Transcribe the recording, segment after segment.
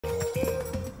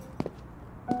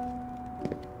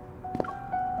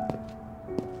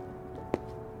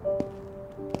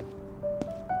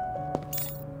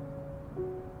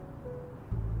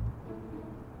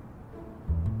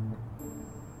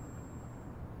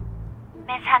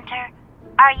Miss Hunter,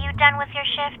 are you done with your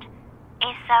shift?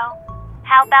 If so,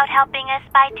 how about helping us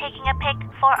by taking a pic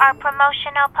for our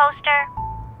promotional poster?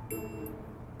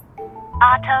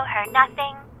 Otto heard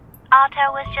nothing.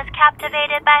 Otto was just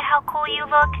captivated by how cool you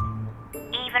look,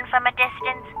 even from a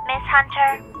distance, Miss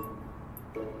Hunter.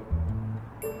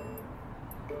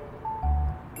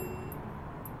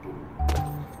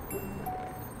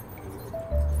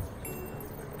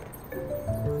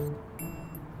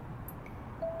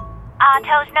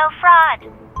 Otto's no fraud.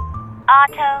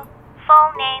 Otto,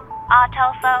 full name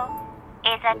Autofo,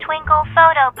 is a Twinkle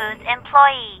photo booth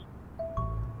employee.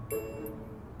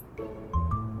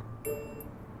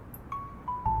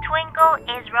 Twinkle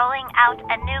is rolling out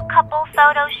a new couple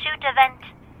photo shoot event.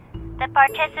 The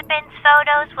participants'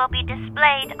 photos will be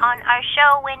displayed on our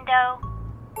show window.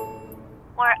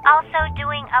 We're also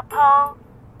doing a poll.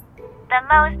 The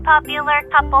most popular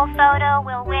couple photo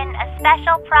will win a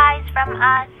special prize from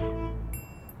us.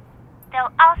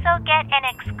 They'll also get an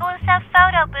exclusive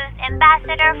photo booth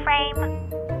ambassador frame.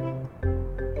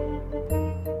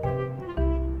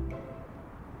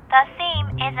 The theme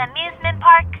is amusement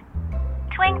park.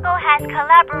 Twinkle has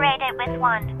collaborated with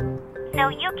one, so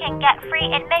you can get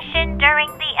free admission during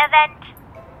the event.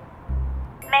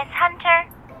 Miss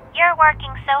Hunter, you're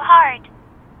working so hard.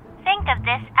 Think of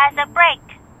this as a break.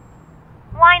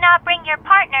 Why not bring your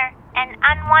partner and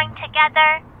unwind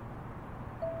together?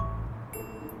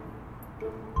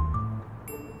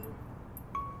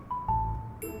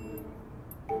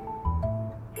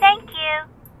 Thank you.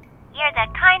 You're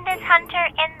the kindest hunter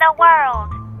in the world.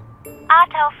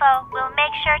 Autofo will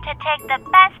make sure to take the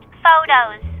best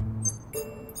photos.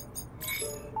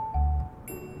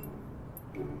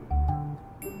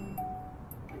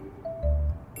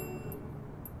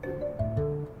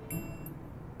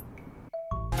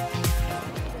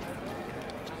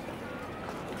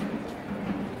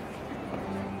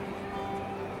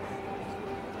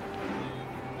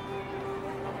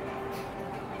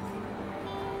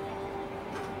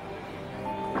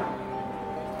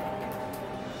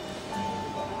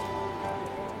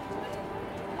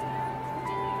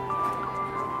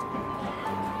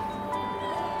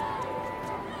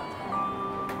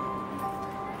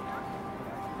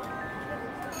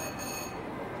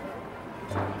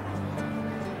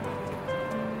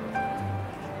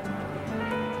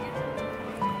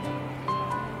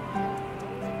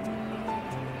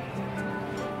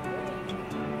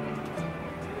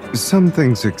 Some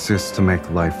things exist to make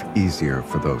life easier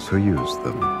for those who use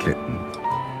them, kitten.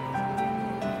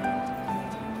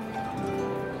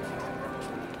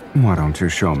 Why don't you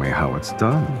show me how it's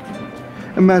done?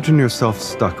 Imagine yourself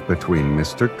stuck between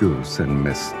Mr. Goose and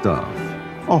Miss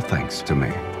Dove, all thanks to me.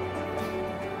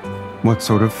 What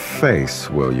sort of face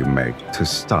will you make to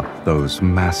stop those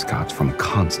mascots from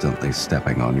constantly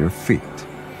stepping on your feet?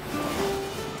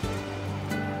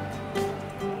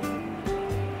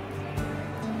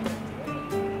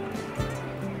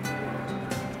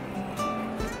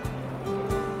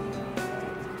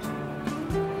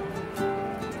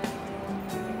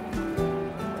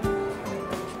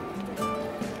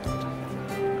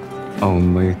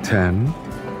 Only 10?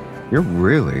 You're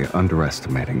really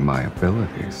underestimating my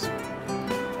abilities.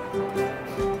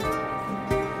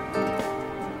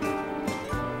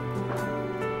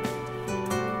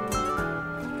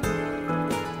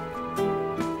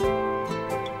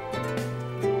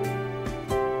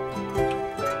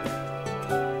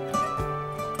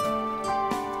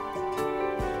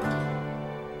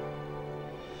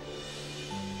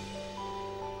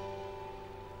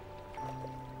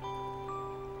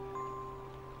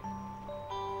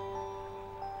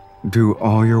 Do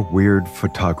all your weird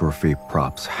photography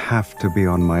props have to be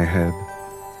on my head?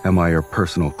 Am I your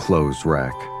personal clothes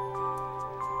rack?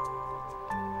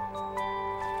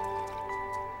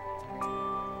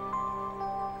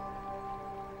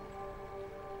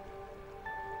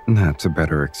 That's a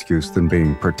better excuse than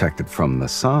being protected from the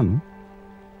sun.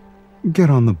 Get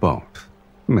on the boat,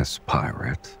 Miss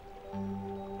Pirate.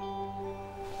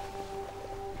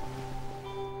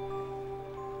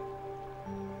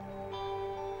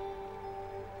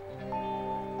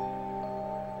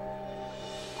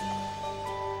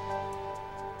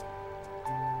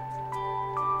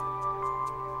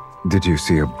 Did you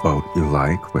see a boat you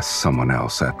like with someone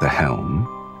else at the helm?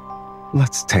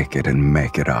 Let's take it and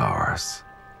make it ours.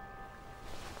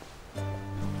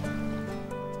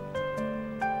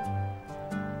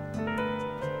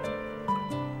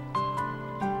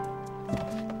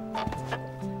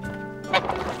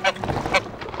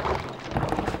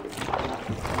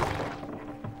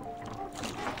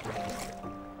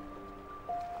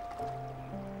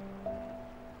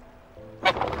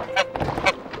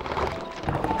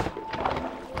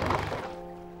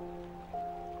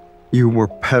 You were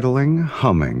pedaling,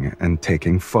 humming, and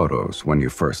taking photos when you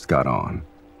first got on.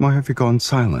 Why have you gone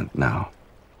silent now?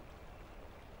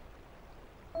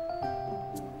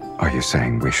 Are you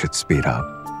saying we should speed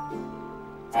up?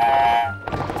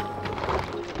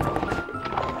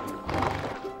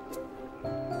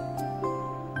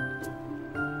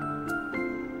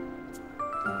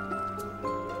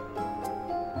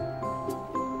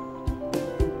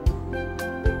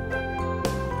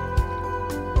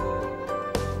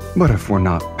 But if we're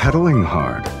not pedaling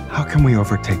hard, how can we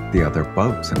overtake the other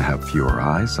boats and have fewer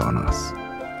eyes on us?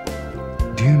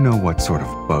 Do you know what sort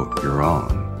of boat you're on?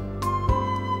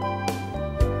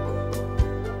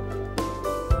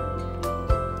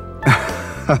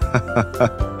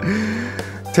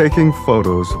 Taking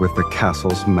photos with the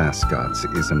castle's mascots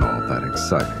isn't all that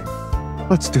exciting.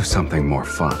 Let's do something more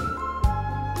fun.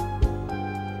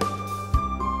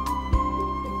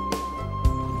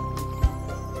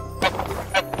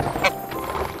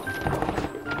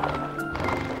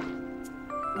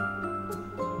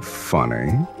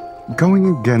 Funny.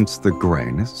 Going against the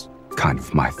grain is kind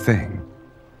of my thing.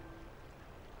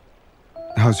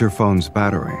 How's your phone's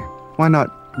battery? Why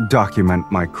not document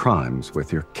my crimes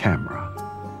with your camera?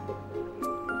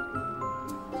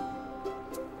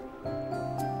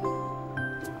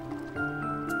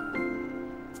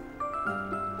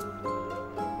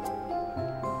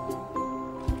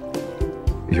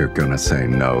 You're gonna say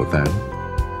no, then?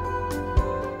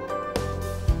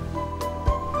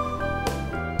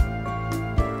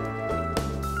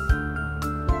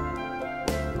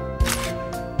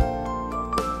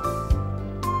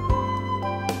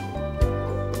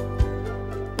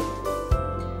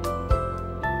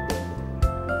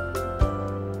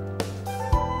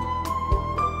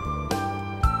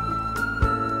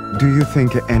 Do you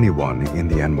think anyone in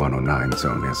the N109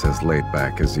 zone is as laid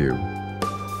back as you?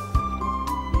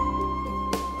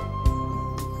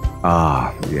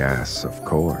 Ah, yes, of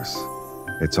course.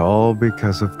 It's all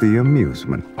because of the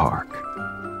amusement park.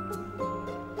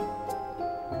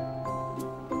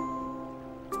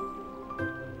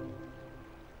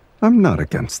 I'm not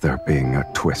against there being a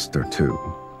twist or two.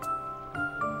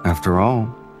 After all,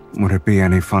 would it be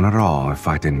any fun at all if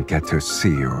I didn't get to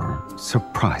see your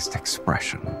surprised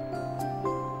expression?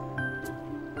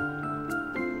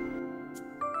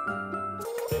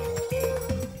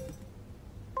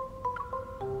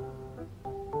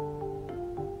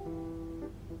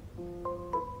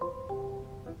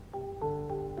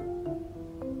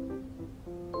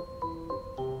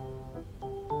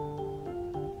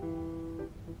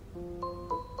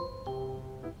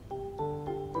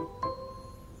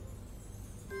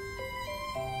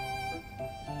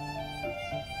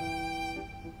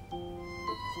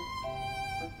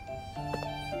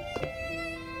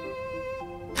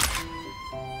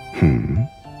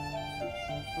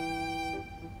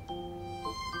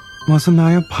 Wasn't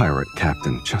I a pirate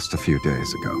captain just a few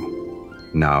days ago?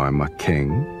 Now I'm a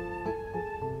king?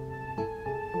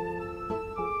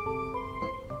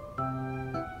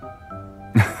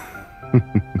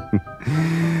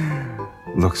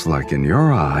 Looks like in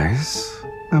your eyes,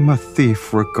 I'm a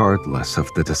thief regardless of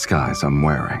the disguise I'm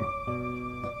wearing.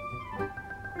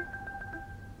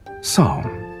 So,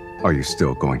 are you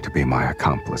still going to be my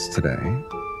accomplice today?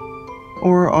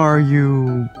 Or are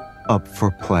you up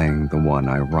for playing the one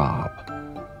I rob?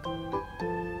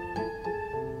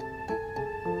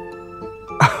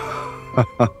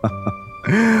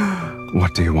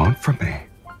 What do you want from me?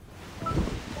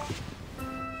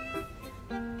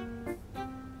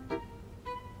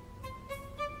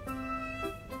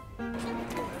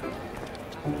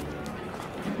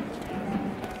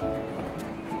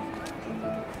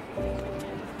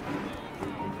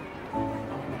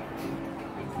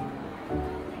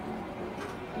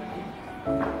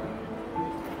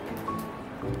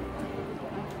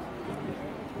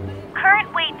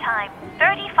 Current wait time,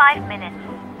 35 minutes.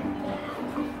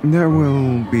 There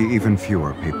will be even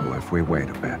fewer people if we wait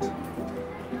a bit.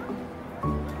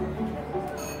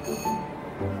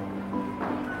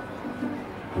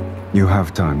 You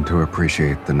have time to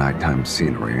appreciate the nighttime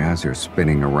scenery as you're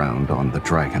spinning around on the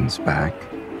dragon's back.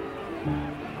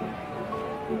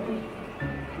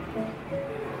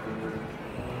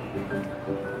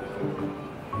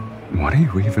 What are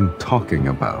you even talking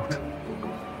about?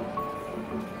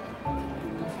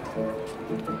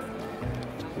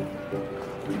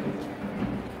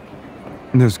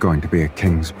 There's going to be a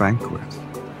king's banquet.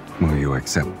 Will you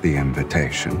accept the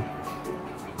invitation?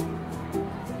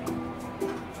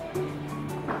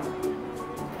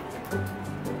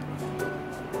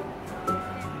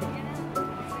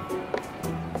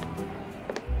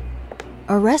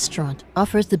 Our restaurant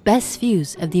offers the best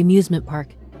views of the amusement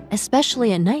park.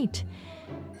 especially at night.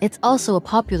 It's also a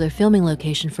popular filming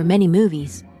location for many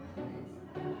movies.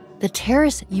 The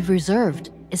terrace you've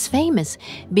reserved is famous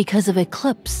because of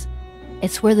eclipse.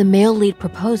 It's where the male lead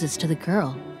proposes to the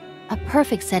girl, a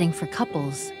perfect setting for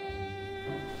couples.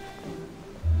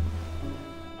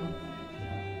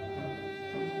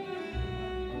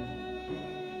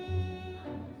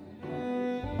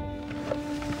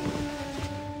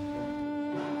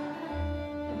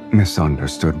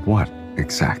 Misunderstood what,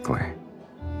 exactly?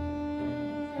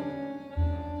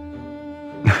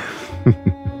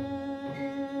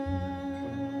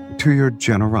 To your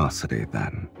generosity,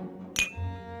 then.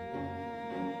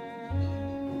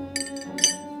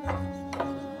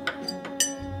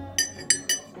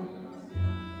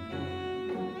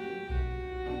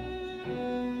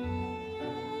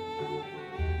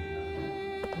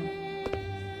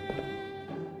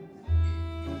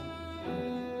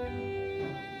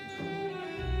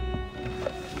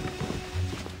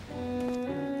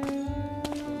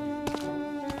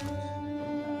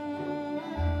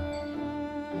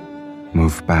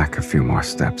 Move back a few more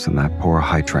steps and that poor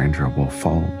hydrangea will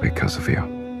fall because of you.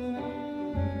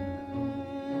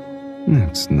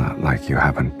 It's not like you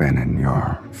haven't been in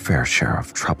your fair share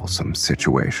of troublesome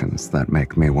situations that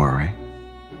make me worry.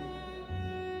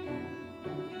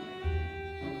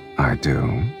 I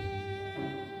do.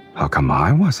 How come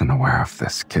I wasn't aware of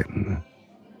this, kitten?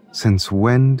 Since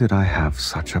when did I have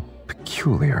such a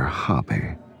peculiar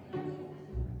hobby?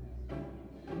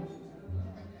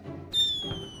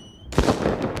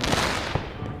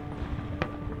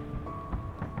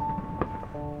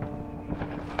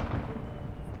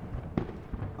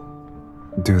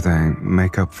 Do they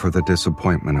make up for the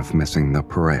disappointment of missing the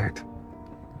parade?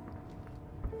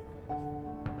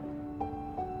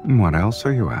 What else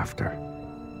are you after?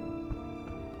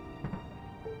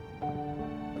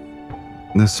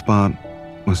 This spot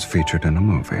was featured in a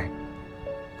movie.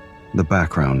 The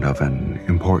background of an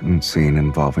important scene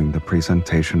involving the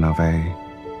presentation of a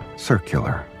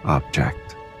circular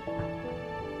object.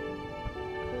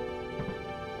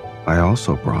 I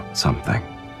also brought something.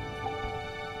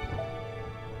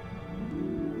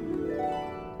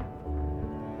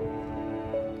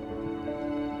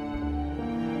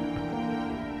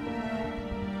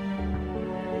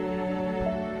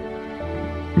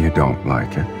 You don't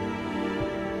like it?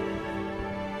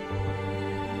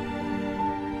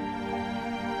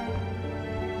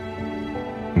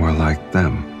 We're like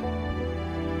them.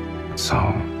 So,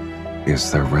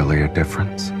 is there really a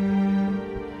difference?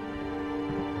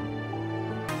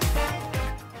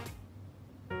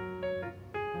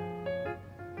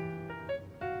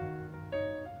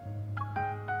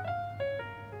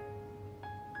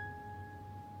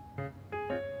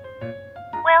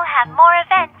 We'll have more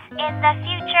events in the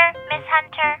future, Miss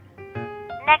Hunter.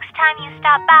 Next time you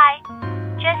stop by,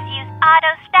 just use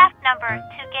Otto's staff number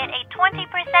to get a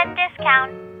 20%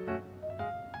 discount.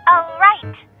 Oh,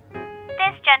 right.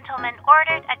 This gentleman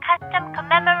ordered a custom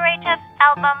commemorative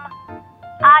album.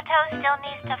 Otto still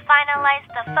needs to finalize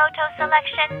the photo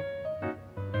selection.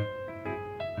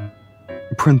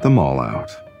 Print them all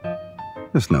out.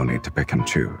 There's no need to pick and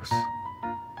choose.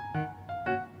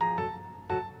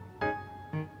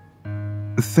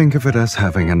 Think of it as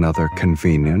having another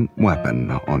convenient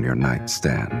weapon on your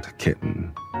nightstand,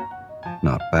 kitten.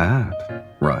 Not bad,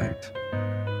 right?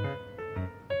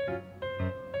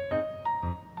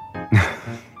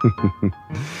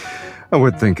 I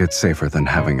would think it's safer than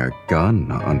having a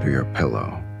gun under your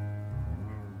pillow.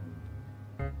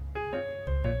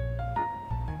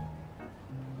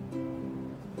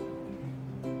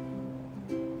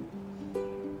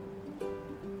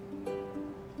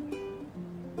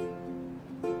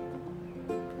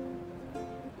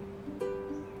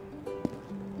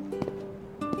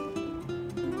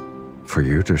 For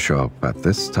you to show up at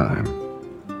this time,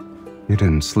 you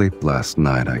didn't sleep last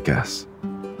night, I guess.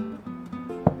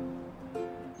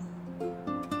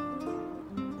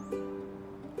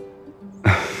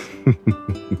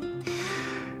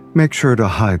 Make sure to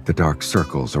hide the dark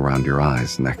circles around your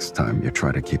eyes next time you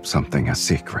try to keep something a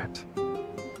secret.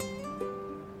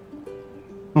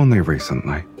 Only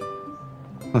recently,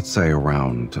 let's say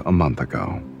around a month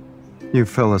ago, you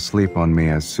fell asleep on me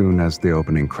as soon as the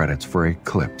opening credits for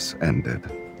Eclipse ended.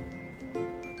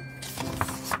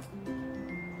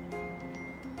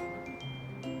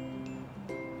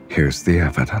 Here's the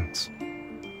evidence.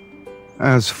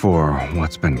 As for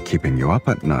what's been keeping you up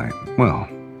at night, well,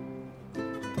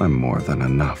 I'm more than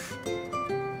enough.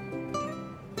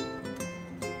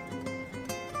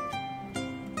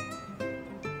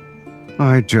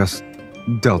 I just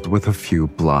dealt with a few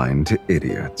blind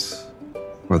idiots.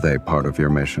 Were they part of your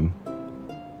mission?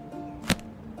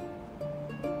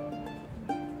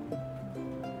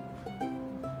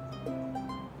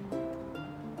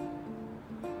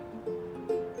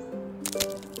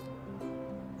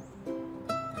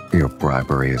 Your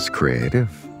bribery is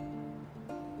creative.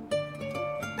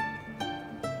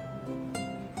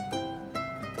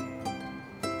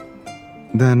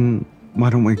 Then, why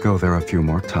don't we go there a few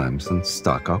more times and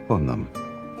stock up on them?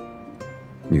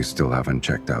 You still haven't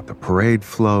checked out the parade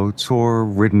floats or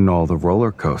ridden all the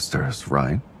roller coasters,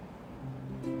 right?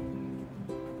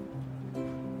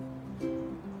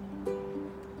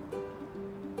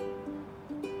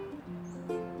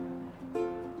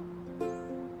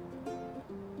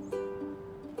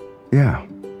 Yeah,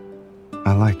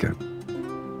 I like it.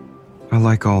 I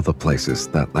like all the places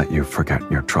that let you forget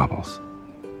your troubles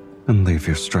and leave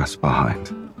your stress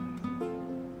behind.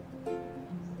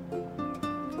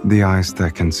 The eyes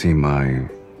that can see my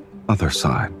other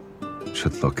side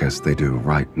should look as they do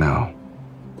right now.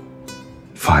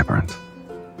 Vibrant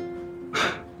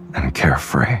and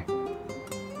carefree.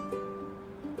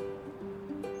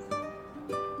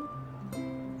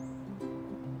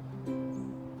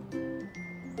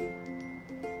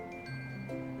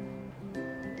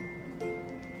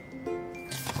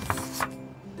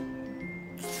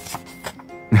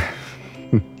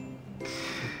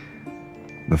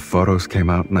 The photos came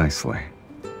out nicely.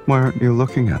 Why aren't you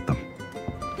looking at them?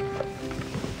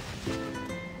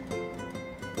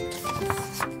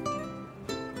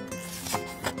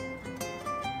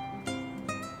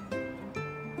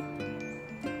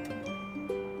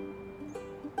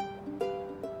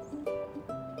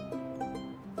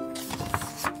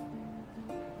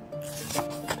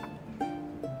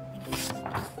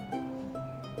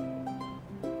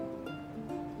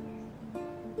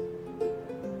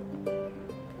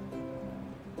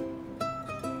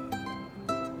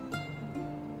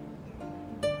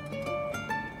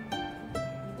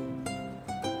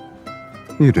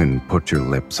 You didn't put your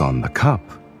lips on the cup,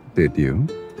 did you?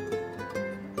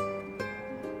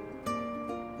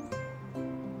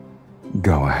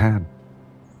 Go ahead.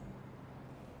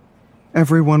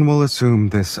 Everyone will assume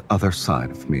this other side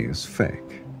of me is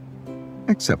fake.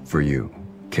 Except for you,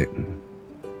 kitten.